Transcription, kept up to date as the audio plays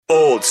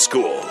Old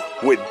School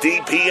with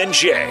DP and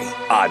J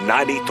on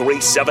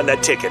 93.7 The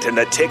Ticket and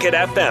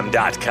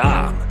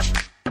theticketfm.com.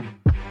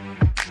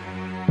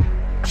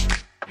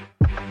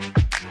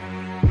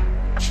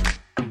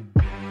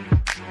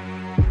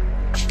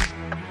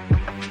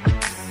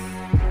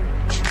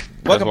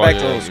 Welcome back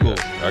to Old School.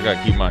 I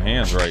got to keep my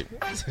hands right.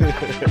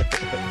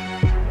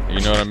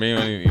 You know what I mean?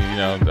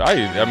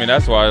 I mean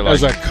that's why. Like,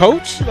 as a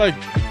coach, like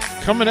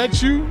coming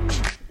at you.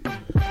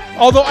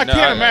 Although I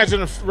can't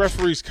imagine if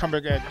referees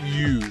coming at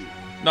you.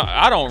 No,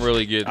 I don't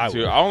really get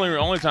to.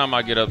 Only time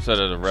I get upset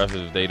at the ref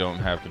is if they don't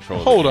have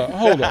control. Hold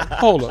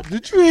up.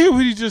 Did you hear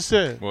what he just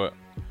said? What?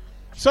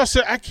 So I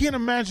said I can't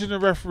imagine the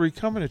referee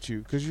coming at you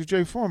because you're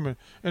Jay Foreman.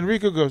 And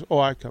Rico goes, "Oh,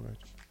 I come at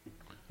you."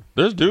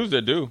 There's dudes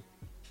that do.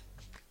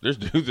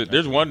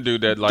 There's one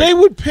dude that like they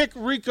would pick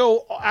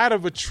Rico out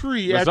of a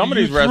tree after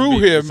you threw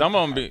him. Some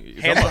of them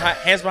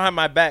hands behind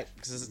my back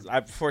because I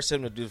forced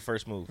him to do the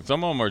first move.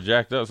 Some of them are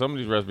jacked up. Some of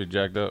these refs be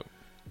jacked up.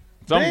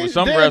 Some they're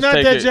refs not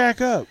take that it.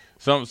 jack up.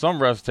 Some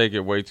refs take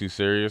it way too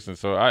serious, and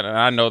so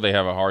I know they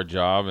have a hard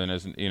job, and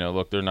it's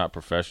look, they're not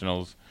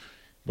professionals,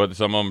 but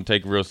some of them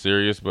take it real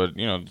serious, but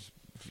just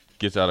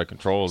gets out of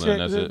control, and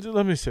that's it.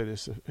 Let me say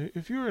this: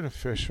 if you're an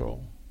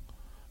official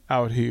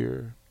out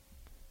here.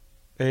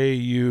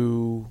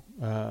 AU,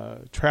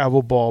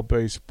 travel ball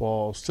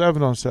baseball,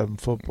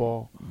 7-on-7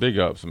 football. Big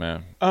ups,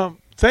 man.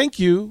 Thank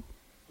you,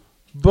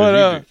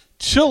 but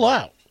chill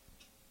out.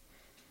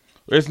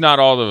 It's not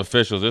all the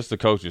officials; it's the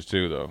coaches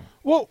too, though.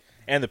 Well,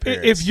 and the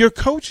parents. If you're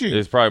coaching,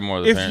 it's probably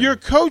more the parents. You're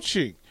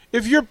coaching,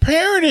 if you're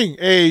parenting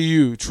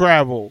AU,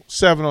 travel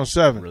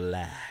 7-on-7,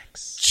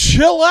 relax,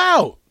 chill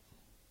out.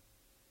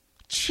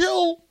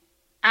 Chill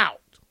out.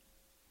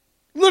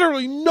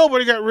 Literally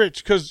nobody got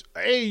rich because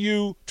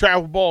AU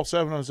travel ball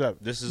 7-on-7.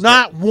 This is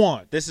not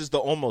one. This is the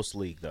almost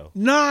league, though.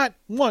 Not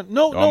one.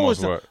 No,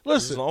 it's not. Listen,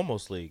 this is the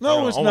almost league.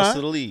 No, it's almost not.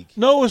 To the league.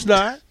 No, it's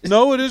not.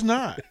 No, it is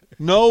not.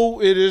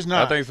 No, it is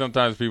not. I think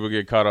sometimes people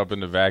get caught up in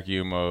the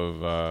vacuum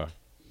of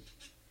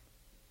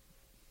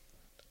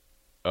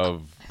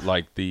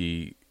like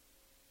they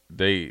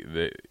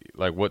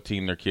like what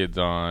team their kid's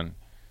on.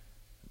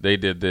 They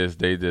did this,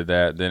 they did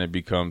that. Then it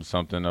becomes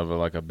something of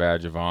a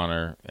badge of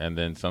honor, and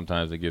then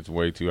sometimes it gets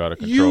way too out of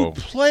control. You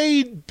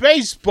played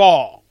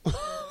baseball.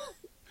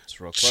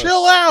 It's real close.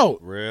 Chill out.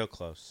 Real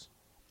close.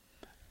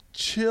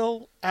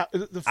 Chill out.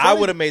 I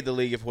would have made the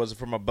league if it wasn't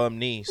for my bum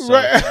knee. So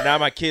right. Now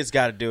my kids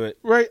got to do it.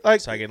 Right. Like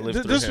so I can live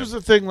through this him. was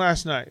the thing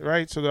last night,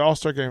 right? So the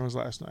All-Star game was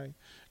last night.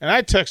 And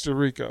I texted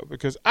Rico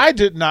because I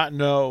did not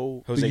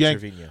know Jose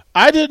Trevino.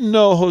 I didn't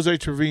know Jose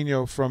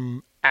Trevino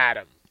from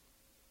Adam.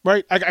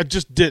 Right? I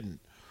just didn't.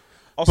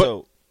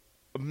 Also,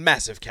 a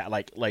massive cat,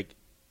 like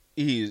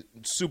he's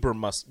super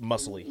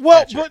muscly.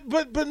 Well, catcher.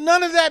 but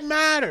none of that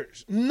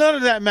matters. None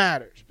of that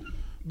matters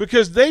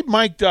because they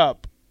mic'd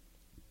up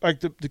like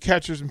the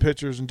catchers and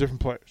pitchers and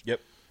different players. Yep.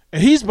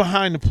 And he's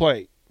behind the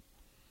plate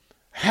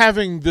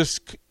having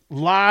this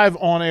live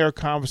on-air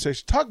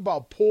conversation. Talk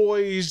about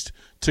poised,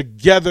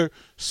 together,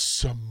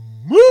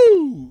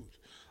 smooth.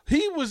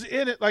 He was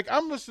in it. Like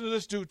I'm listening to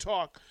this dude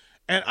talk,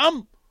 and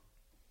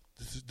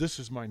this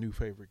is my new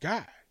favorite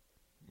guy.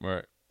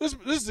 Right. This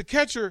is the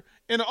catcher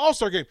in the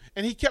All-Star game.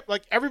 And he kept,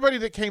 like, everybody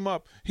that came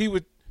up, he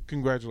would,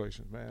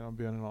 congratulations, man, on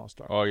being an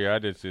All-Star. Oh, yeah, I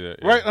did see that.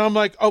 Yeah. Right? And I'm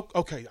like, oh,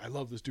 okay, I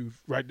love this dude.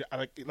 Right?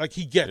 Like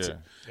he gets it.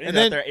 And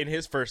then, out there in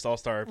his first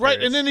All-Star appearance.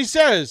 Right, and then he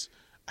says,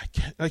 I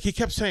can't, like, he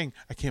kept saying,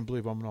 I can't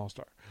believe I'm an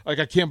All-Star. Like,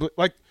 I can't believe,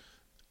 like,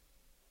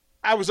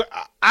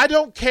 I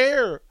don't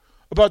care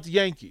about the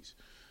Yankees.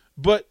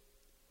 But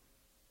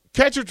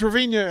catcher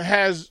Trevino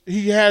has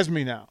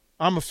me now.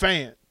 I'm a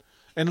fan.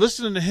 And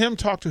listening to him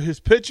talk to his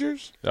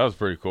pitchers. That was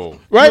pretty cool.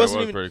 Right?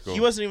 Pretty cool.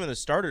 He wasn't even the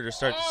starter to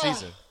start the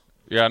season.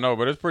 Yeah, I know,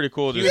 but it's pretty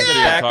cool. He was the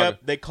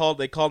backup. They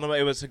called him.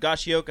 It was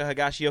Higashioka.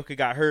 Higashioka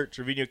got hurt.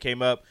 Trevino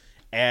came up,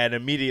 and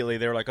immediately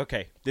they were like,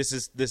 okay, this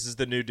is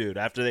the new dude.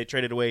 After they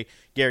traded away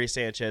Gary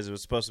Sanchez, it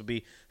was supposed to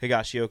be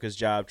Higashioka's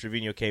job.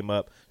 Trevino came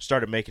up,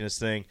 started making his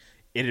thing.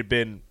 It had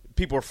been –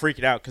 people were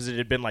freaking out because it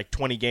had been like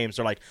 20 games.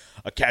 They're like,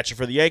 a catcher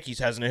for the Yankees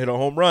hasn't hit a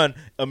home run.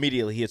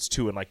 Immediately he hits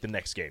 2 in like the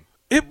next game.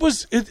 It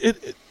was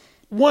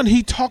one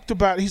he talked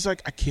about. He's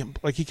like, I can't.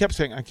 Like he kept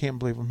saying, I can't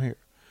believe I'm here.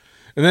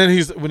 And then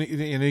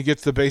he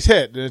gets the base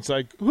hit, and it's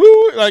like,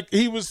 who? Like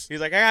he's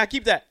like, I gotta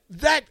keep that.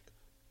 That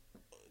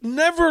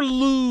never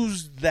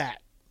lose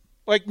that.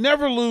 Like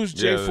never lose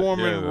Jay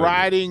Foreman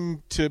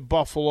riding to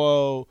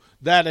Buffalo.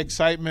 That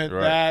excitement,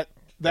 right.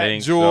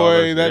 that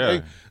joy,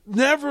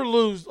 never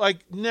lose.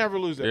 Like never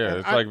lose that. Yeah,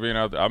 it's like being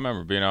out. I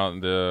remember being out in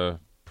the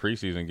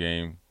preseason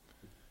game.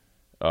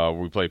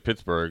 We played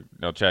Pittsburgh.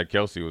 Chad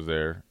Kelsey was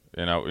there.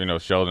 And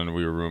Sheldon,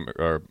 we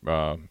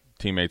were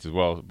teammates as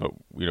well. But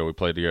we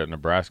played together at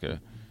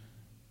Nebraska.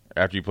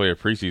 After you play a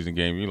preseason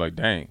game, you're like,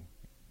 "Dang,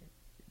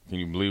 can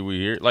you believe we're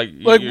here?"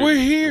 We're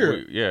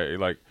here.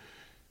 Like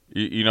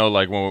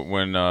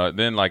when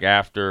then like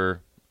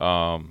after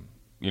our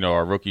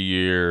rookie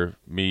year,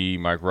 me,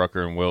 Mike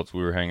Rucker, and Wiltz,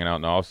 we were hanging out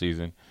in the off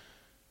season,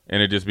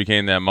 and it just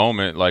became that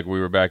moment. Like we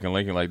were back in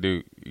Lincoln. Like,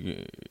 dude,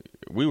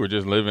 we were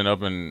just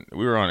living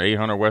we were on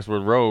 800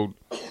 Westwood Road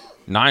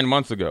 9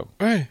 months ago.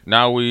 Right.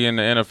 Now we in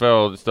the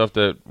NFL, the stuff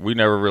that we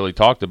never really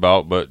talked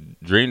about but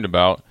dreamed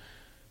about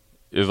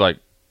is like,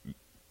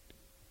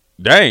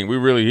 dang, we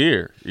really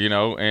here, you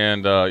know.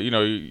 And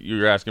you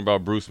were asking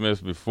about Bruce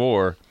Smith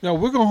before. No,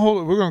 we're gonna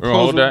hold. We're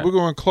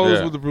gonna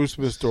close with the Bruce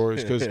Smith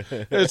stories because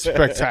it's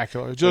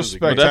spectacular. Just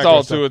spectacular. But that's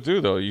all stuff. to it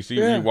too, though. You see,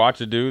 you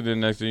watch a dude, then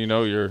next thing you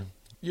know,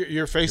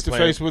 you're face to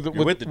face with the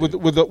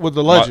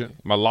my legend.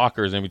 My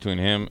locker is in between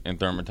him and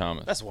Thurman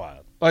Thomas. That's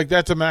wild. Like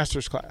that's a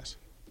master's class.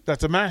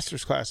 That's a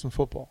master's class in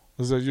football.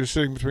 Is that you're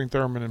sitting between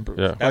Thurman and Bruce?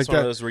 Yeah. That's like one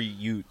of those where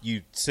you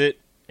sit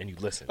and you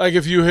listen. Like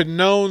if you had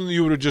known,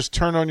 you would have just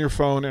turned on your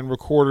phone and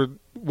recorded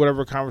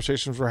whatever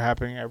conversations were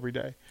happening every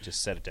day.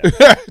 Just set it down.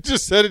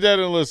 Just set it down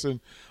and listen.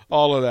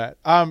 All of that.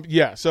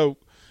 Yeah. So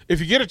if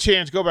you get a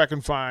chance, go back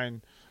and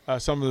find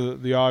some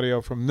of the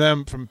audio from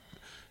them, from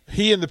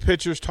he and the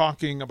pitchers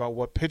talking about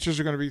what pitches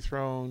are going to be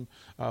thrown,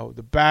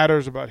 the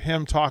batters, about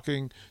him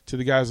talking to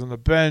the guys on the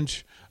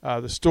bench,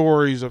 the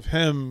stories of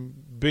him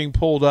being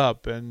pulled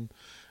up, and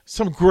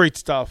some great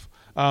stuff.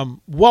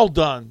 Well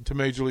done to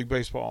Major League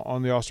Baseball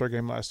on the All-Star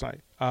game last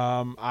night.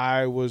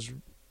 I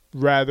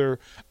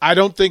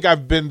don't think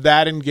I've been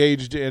that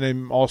engaged in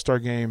an All-Star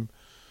game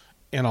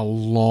in a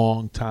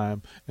long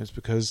time. And it's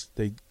because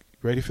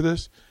ready for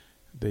this?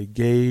 They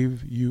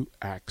gave you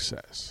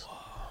access.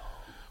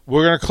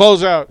 We're going to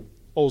close out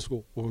Old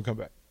School when we come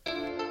back.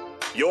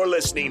 You're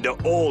listening to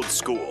Old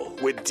School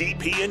with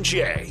DP and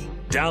J.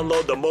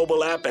 Download the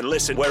mobile app and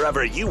listen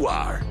wherever you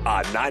are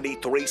on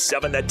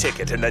 93.7 The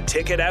Ticket and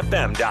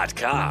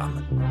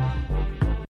theticketfm.com.